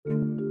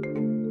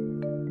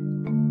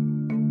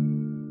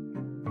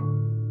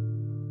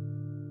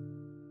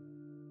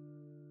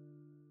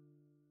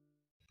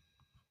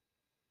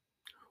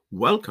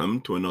Welcome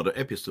to another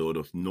episode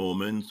of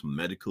Norman's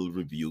Medical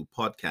Review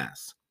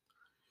Podcast.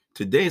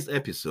 Today's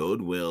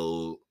episode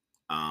will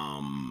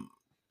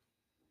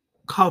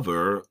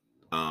cover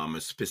a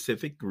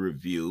specific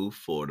review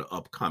for the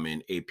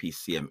upcoming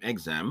APCM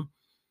exam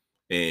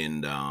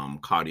in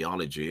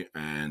cardiology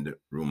and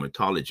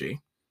rheumatology.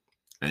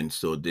 And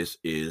so this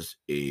is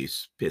a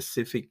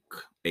specific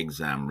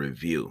exam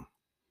review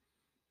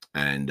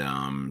and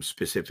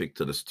specific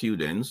to the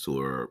students who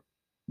are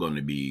going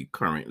to be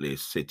currently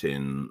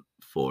sitting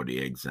for the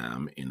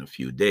exam in a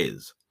few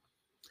days.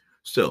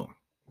 So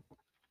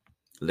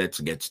let's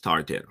get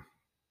started.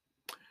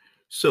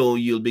 So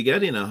you'll be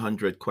getting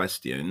 100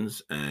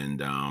 questions, and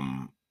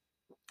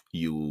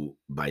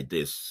by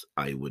this,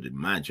 I would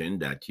imagine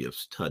that you've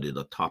studied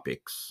the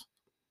topics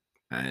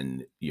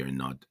and you're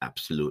not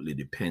absolutely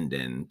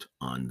dependent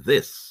on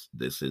this.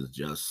 This is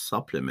just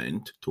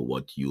supplement to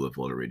what you have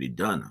already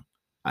done,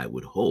 I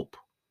would hope.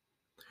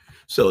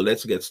 So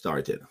let's get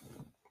started.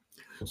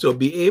 So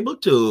be able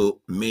to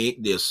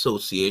make the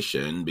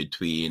association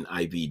between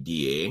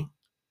IVDA,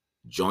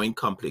 joint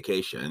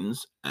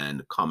complications,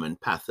 and common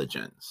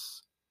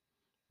pathogens,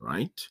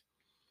 right?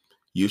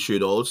 You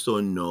should also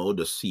know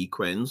the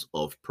sequence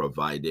of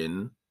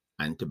providing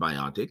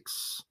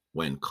antibiotics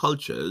when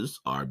cultures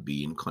are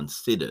being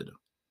considered.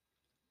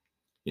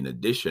 In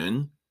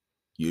addition,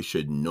 you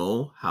should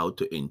know how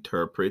to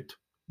interpret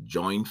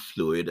joint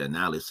fluid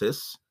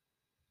analysis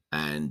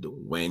and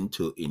when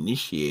to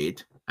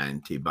initiate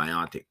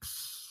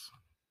antibiotics.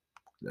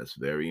 That's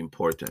very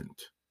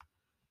important.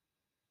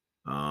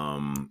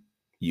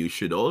 You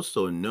should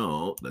also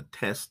know the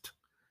test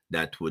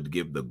that would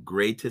give the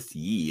greatest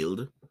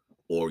yield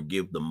or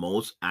give the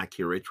most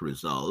accurate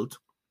result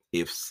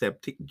if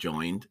septic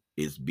joint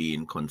is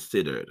being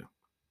considered.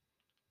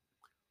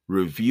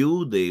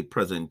 Review the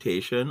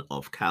presentation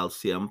of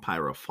calcium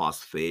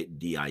pyrophosphate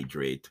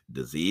dehydrate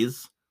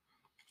disease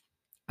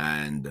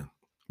and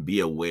be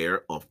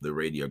aware of the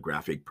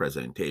radiographic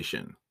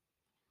presentation.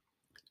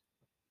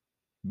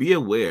 Be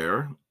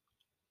aware,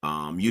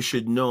 you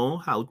should know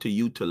how to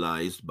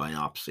utilize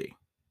biopsy.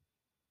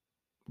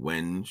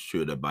 When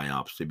should a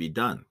biopsy be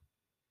done?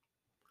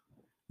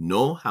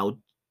 Know how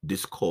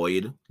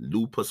discoid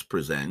lupus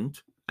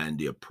present and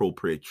the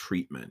appropriate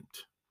treatment.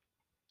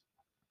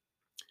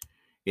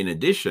 In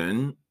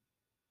addition,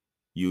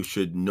 you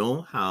should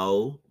know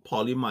how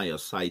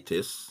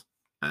polymyositis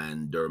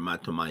and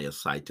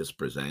dermatomyositis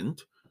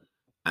present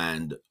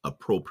and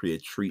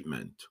appropriate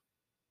treatment.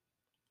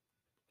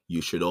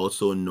 You should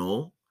also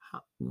know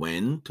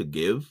when to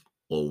give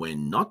or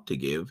when not to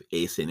give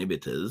ACE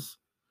inhibitors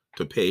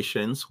to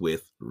patients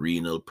with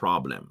renal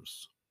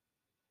problems.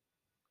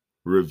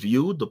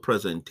 Review the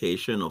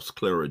presentation of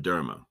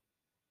scleroderma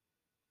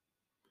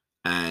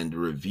and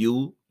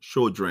review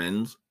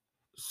Sjögren's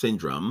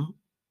syndrome,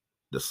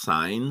 the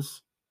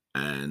signs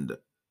and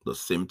the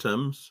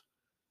symptoms,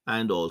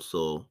 and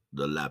also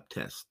the lab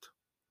test.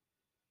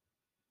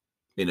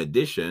 In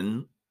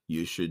addition,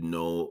 you should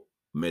know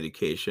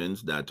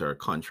medications that are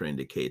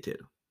contraindicated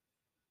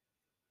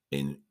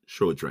in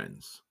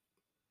Sjögren's.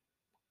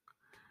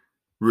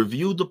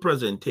 Review the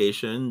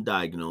presentation,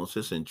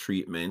 diagnosis, and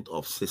treatment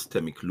of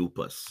systemic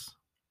lupus.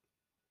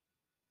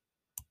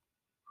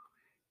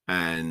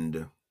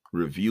 And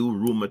review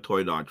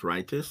rheumatoid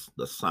arthritis,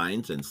 the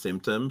signs and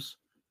symptoms,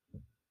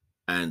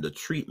 and the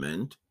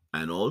treatment,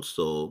 and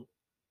also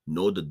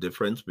know the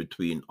difference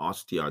between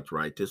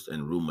osteoarthritis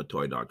and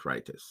rheumatoid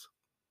arthritis.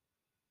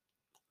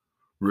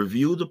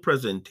 Review the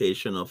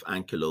presentation of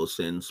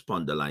ankylosing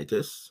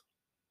spondylitis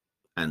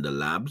and the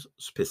labs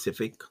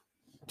specific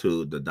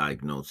to the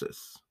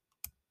diagnosis.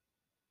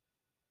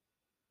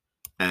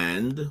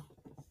 And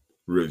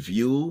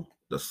review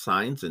the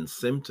signs and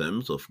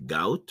symptoms of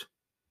gout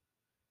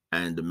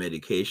and the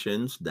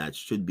medications that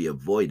should be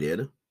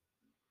avoided.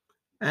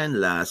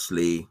 And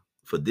lastly,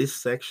 for this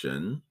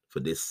section, for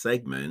this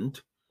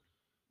segment,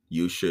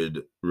 you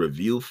should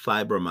review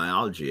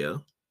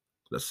fibromyalgia,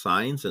 the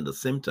signs and the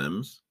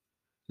symptoms,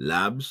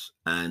 labs,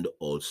 and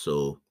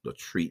also the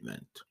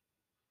treatment.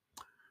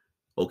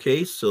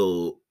 Okay,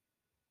 so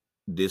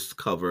this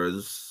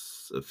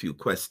covers a few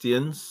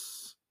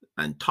questions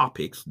and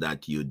topics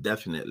that you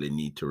definitely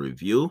need to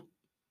review.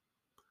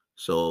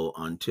 So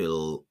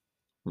until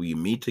we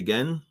meet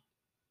again,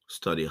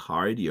 study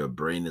hard. Your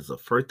brain is a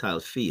fertile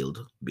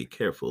field. Be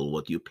careful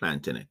what you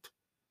plant in it.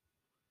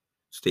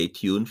 Stay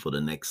tuned for the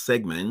next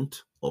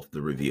segment of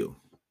the review.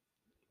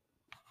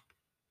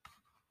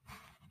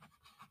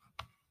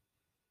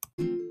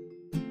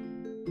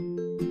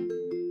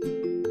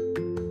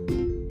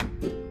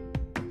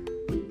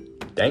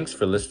 Thanks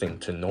for listening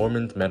to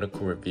Norman's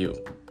Medical Review.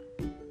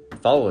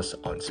 Follow us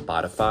on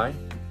Spotify,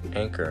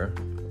 Anchor,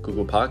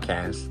 Google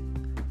Podcasts,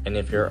 and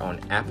if you're on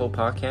Apple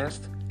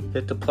Podcasts,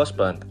 hit the plus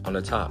button on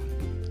the top.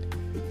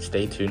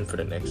 Stay tuned for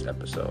the next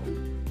episode.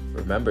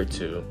 Remember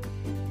to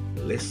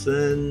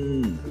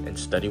listen and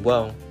study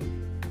well.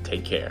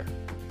 Take care.